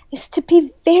long is to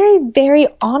be very, very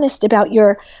honest about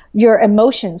your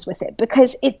emotions with it,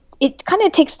 because it kind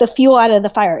of takes the fuel out of the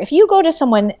fire. If you go to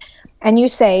someone and you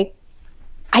say,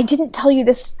 I didn't tell you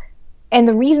this, and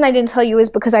the reason I didn't tell you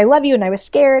is because I love you and I was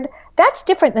scared, that's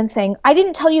different than saying, I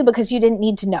didn't tell you because you didn't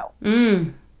need to know.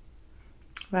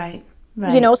 Right.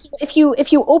 Right. You know, so if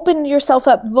you open yourself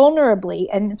up vulnerably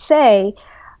and say,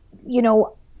 you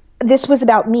know, this was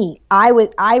about me, I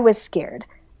was scared.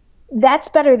 That's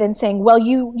better than saying, well,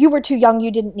 you were too young,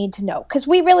 you didn't need to know. Because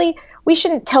we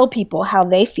shouldn't tell people how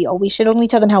they feel. We should only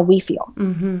tell them how we feel.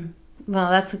 Mm-hmm. Well,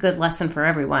 that's a good lesson for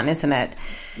everyone, isn't it?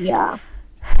 Yeah.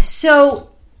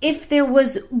 So if there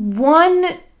was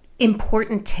one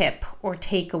important tip or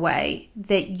takeaway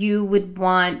that you would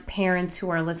want parents who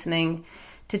are listening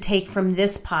to take from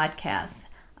this podcast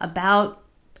about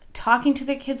talking to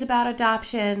their kids about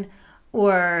adoption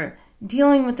or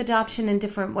dealing with adoption in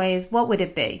different ways, what would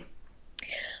it be?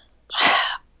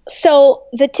 So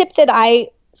the tip that I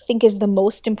think is the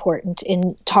most important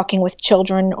in talking with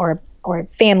children or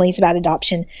families about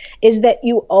adoption is that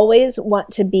you always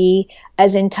want to be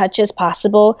as in touch as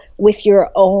possible with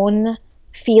your own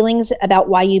feelings about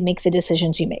why you make the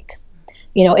decisions you make.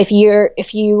 You know, if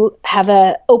you have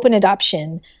a open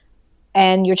adoption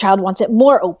and your child wants it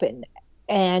more open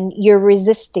and you're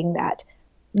resisting that,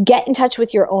 get in touch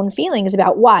with your own feelings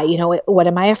about why. You know, what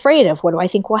am I afraid of? What do I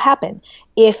think will happen?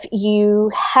 If you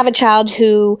have a child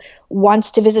who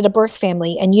wants to visit a birth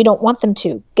family and you don't want them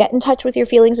to, get in touch with your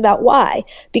feelings about why.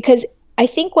 Because I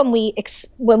think when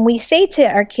we say to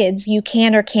our kids, you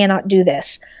can or cannot do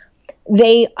this,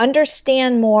 they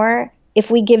understand more if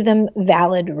we give them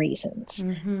valid reasons.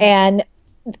 Mm-hmm. And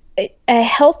a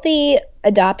healthy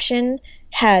adoption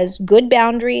has good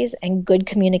boundaries and good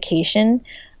communication.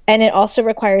 And it also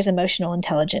requires emotional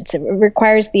intelligence. It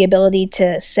requires the ability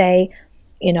to say,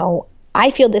 you know, I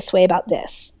feel this way about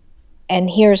this, and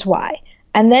here's why.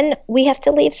 And then we have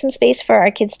to leave some space for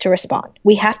our kids to respond.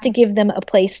 We have to give them a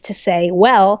place to say,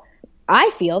 well,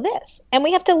 I feel this. And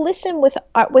we have to listen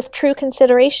with true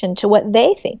consideration to what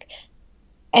they think.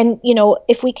 And, you know,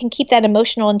 if we can keep that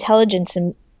emotional intelligence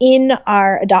in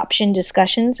our adoption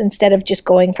discussions instead of just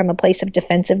going from a place of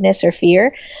defensiveness or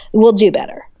fear, we'll do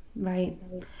better. Right.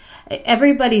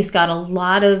 Everybody's got a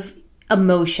lot of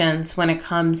emotions when it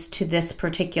comes to this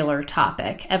particular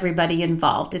topic. Everybody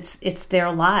involved. It's their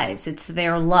lives. It's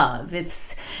their love.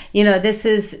 It's, you know, this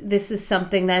is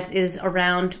something that is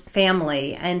around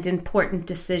family and important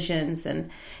decisions, and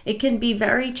it can be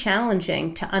very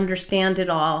challenging to understand it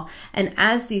all. And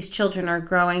as these children are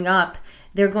growing up,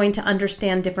 they're going to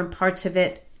understand different parts of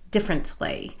it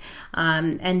differently,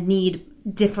 and need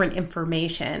different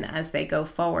information as they go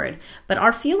forward. But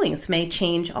our feelings may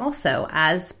change also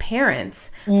as parents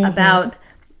about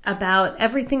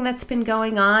everything that's been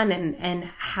going on and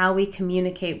how we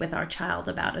communicate with our child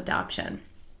about adoption.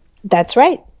 That's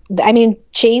right. I mean,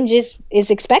 change is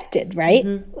expected, right?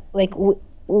 Mm-hmm. Like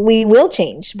we will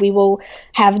change. We will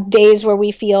have days where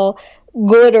we feel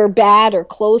good or bad or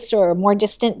close or more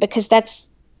distant, because that's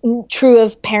true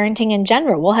of parenting in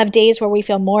general. We'll have days where we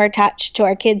feel more attached to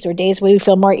our kids or days where we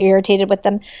feel more irritated with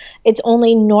them. It's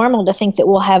only normal to think that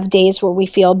we'll have days where we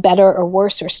feel better or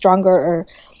worse or stronger or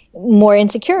more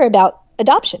insecure about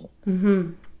adoption.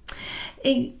 Mm-hmm.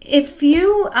 If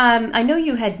you, I know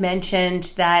you had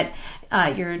mentioned that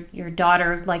your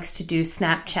daughter likes to do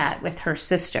Snapchat with her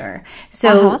sister.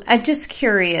 So I'm just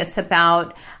curious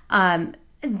about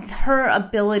her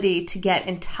ability to get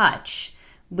in touch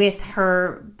with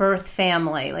her birth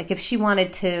family. Like if she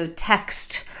wanted to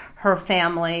text her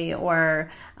family or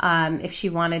if she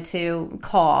wanted to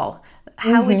call,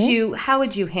 how would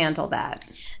you handle that?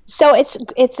 So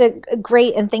it's a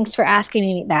great, and thanks for asking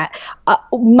me that.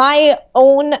 My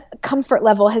own comfort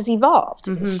level has evolved.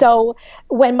 Mm-hmm. So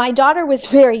when my daughter was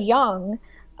very young,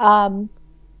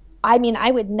 I mean,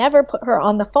 I would never put her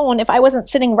on the phone if I wasn't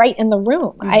sitting right in the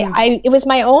room. Mm-hmm. It was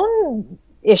my own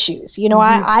issues. You know,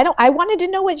 mm-hmm. I wanted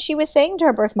to know what she was saying to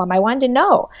her birth mom. I wanted to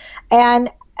know. And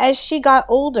as she got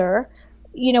older,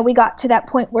 you know, we got to that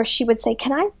point where she would say,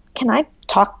 can I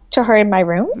talk to her in my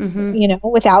room, mm-hmm. you know,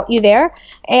 without you there?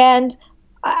 And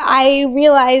I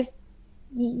realized,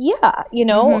 yeah, you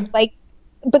know, mm-hmm. like,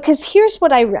 because here's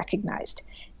what I recognized.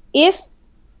 If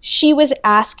she was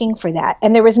asking for that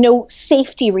and there was no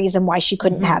safety reason why she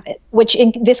couldn't mm-hmm. have it, which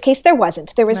in this case there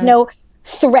wasn't. There was right. no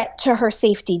threat to her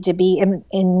safety to be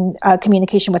in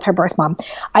communication with her birth mom.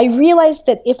 I realized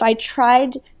that if I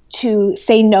tried to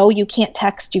say, no, you can't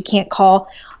text, you can't call,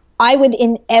 I would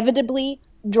inevitably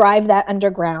drive that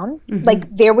underground. Mm-hmm. Like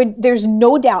there's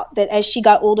no doubt that as she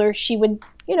got older, she would,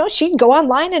 you know, she'd go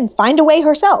online and find a way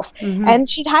herself mm-hmm. and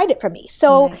she'd hide it from me.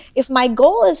 So mm-hmm. if my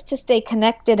goal is to stay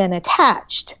connected and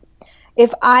attached,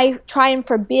 if I try and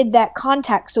forbid that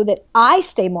contact so that I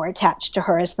stay more attached to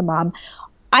her as the mom,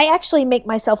 I actually make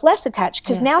myself less attached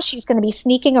because yes. now she's going to be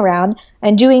sneaking around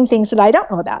and doing things that I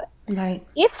don't know about it. Right.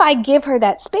 If I give her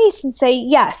that space and say,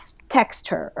 yes, text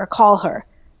her or call her,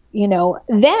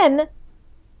 then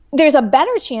there's a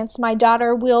better chance my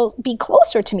daughter will be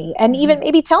closer to me and even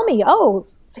maybe tell me, oh,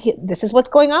 this is what's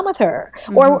going on with her.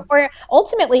 Or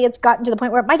ultimately it's gotten to the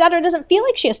point where my daughter doesn't feel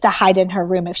like she has to hide in her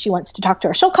room if she wants to talk to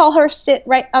her. She'll call her, sit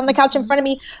right on the couch in front of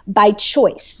me by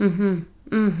choice.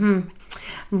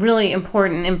 Really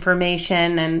important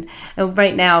information. And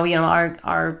right now,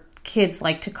 our kids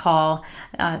like to call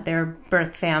their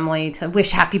birth family to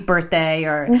wish happy birthday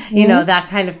or, that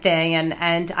kind of thing.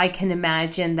 And I can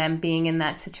imagine them being in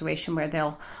that situation where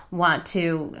they'll want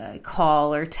to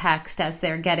call or text as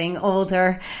they're getting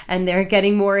older and they're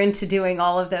getting more into doing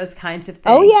all of those kinds of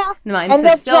things. Oh, yeah. Mine's and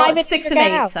they'll still drive 6 and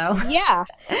 8. So yeah,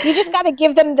 you just got to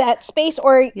give them that space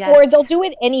or they'll do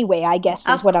it anyway, I guess,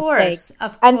 is what I'm saying.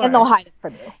 Of course. And they'll hide it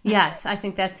from you. Yes, I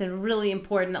think that's a really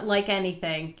important, like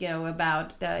anything,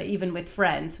 about even with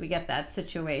friends, we get that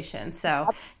situation. So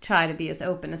try to be as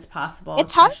open as possible,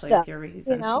 especially with your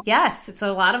reasons. Yes, it's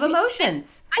a lot of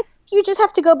emotions. I think you just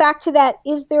have to go back to that.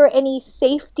 Is there any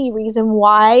safety reason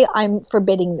why I'm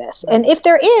forbidding this? And if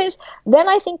there is, then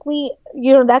I think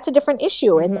that's a different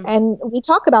issue. And we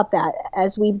talk about that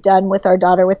as we've done with our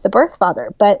daughter with the birth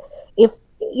father. But if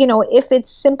it's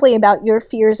simply about your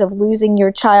fears of losing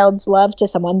your child's love to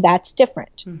someone, that's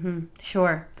different.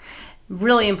 Sure.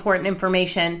 Really important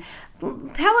information.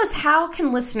 Tell us, how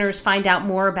can listeners find out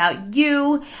more about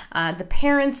you, the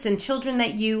parents and children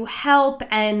that you help,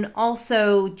 and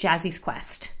also Jazzy's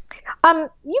Quest?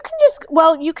 You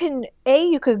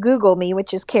could Google me,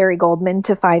 which is Carrie Goldman,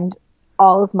 to find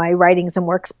all of my writings and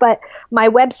works. But my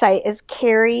website is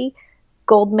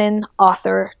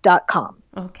carriegoldmanauthor.com.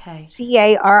 Okay.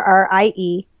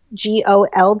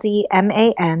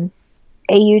 CarrieGoldmanAuthor.com.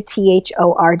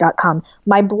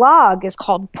 My blog is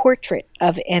called Portrait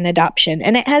of an Adoption,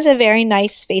 and it has a very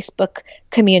nice Facebook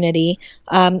community.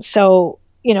 So,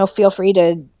 feel free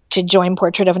to join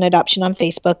Portrait of an Adoption on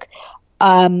Facebook.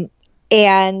 And,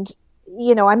 I'm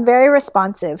very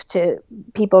responsive to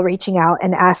people reaching out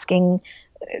and asking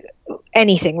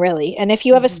anything, really. And if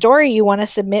you have a story you want to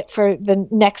submit for the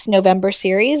next November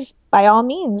series, by all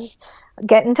means,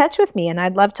 get in touch with me, and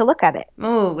I'd love to look at it.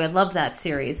 Oh, I love that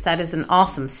series. That is an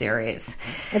awesome series.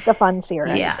 It's a fun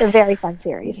series. Yes. It's a very fun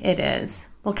series. It is.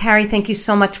 Well, Carrie, thank you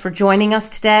so much for joining us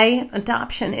today.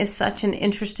 Adoption is such an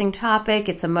interesting topic.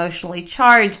 It's emotionally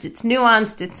charged. It's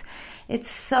nuanced. It's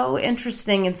so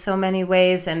interesting in so many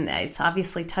ways, and it's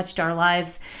obviously touched our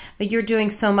lives. But you're doing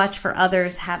so much for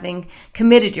others, having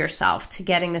committed yourself to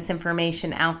getting this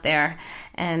information out there.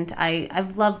 And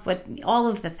I've loved all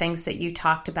of the things that you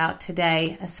talked about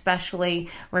today, especially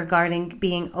regarding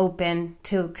being open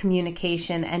to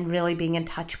communication and really being in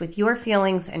touch with your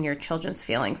feelings and your children's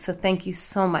feelings. So thank you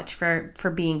so much for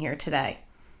being here today.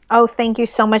 Oh, thank you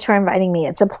so much for inviting me.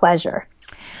 It's a pleasure.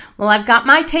 Well, I've got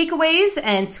my takeaways,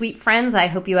 and sweet friends, I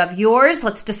hope you have yours.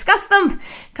 Let's discuss them.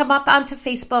 Come up onto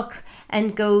Facebook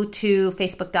and go to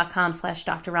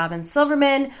facebook.com/Dr. Robin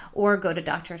Silverman, or go to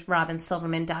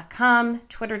drrobinsilverman.com,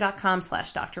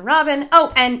 twitter.com/Dr. Robin.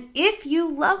 Oh, and if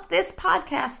you love this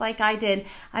podcast like I did,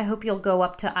 I hope you'll go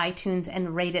up to iTunes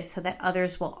and rate it so that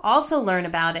others will also learn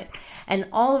about it and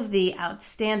all of the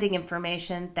outstanding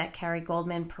information that Carrie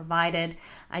Goldman provided.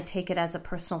 I take it as a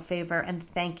personal favor, and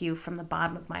thank you from the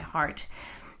bottom of my heart.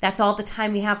 That's all the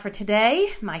time we have for today.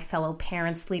 My fellow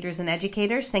parents, leaders, and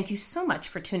educators, thank you so much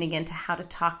for tuning in to How to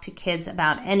Talk to Kids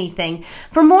About Anything.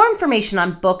 For more information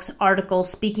on books, articles,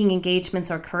 speaking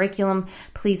engagements, or curriculum,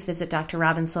 please visit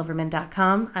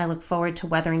drrobinsilverman.com. I look forward to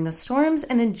weathering the storms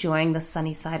and enjoying the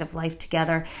sunny side of life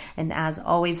together. And as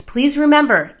always, please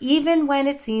remember, even when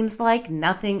it seems like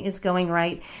nothing is going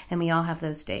right, and we all have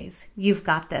those days, you've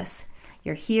got this.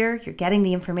 You're here, you're getting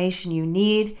the information you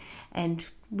need, and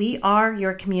we are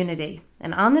your community.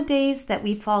 And on the days that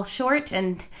we fall short,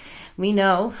 and we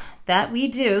know that we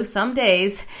do some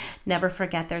days, never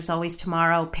forget there's always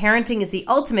tomorrow. Parenting is the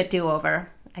ultimate do-over.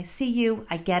 I see you,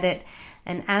 I get it.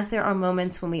 And as there are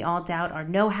moments when we all doubt our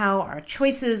know-how, our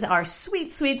choices, our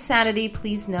sweet, sweet sanity,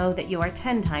 please know that you are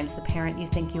 10 times the parent you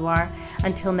think you are.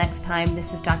 Until next time,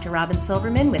 this is Dr. Robin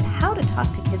Silverman with How to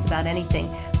Talk to Kids About Anything.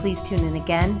 Please tune in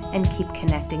again and keep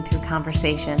connecting through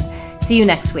conversation. See you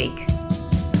next week.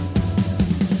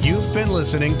 You've been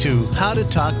listening to How to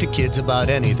Talk to Kids About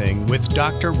Anything with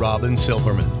Dr. Robin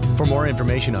Silverman. For more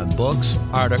information on books,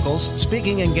 articles,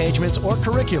 speaking engagements, or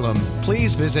curriculum,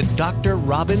 please visit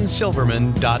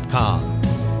drrobinsilverman.com.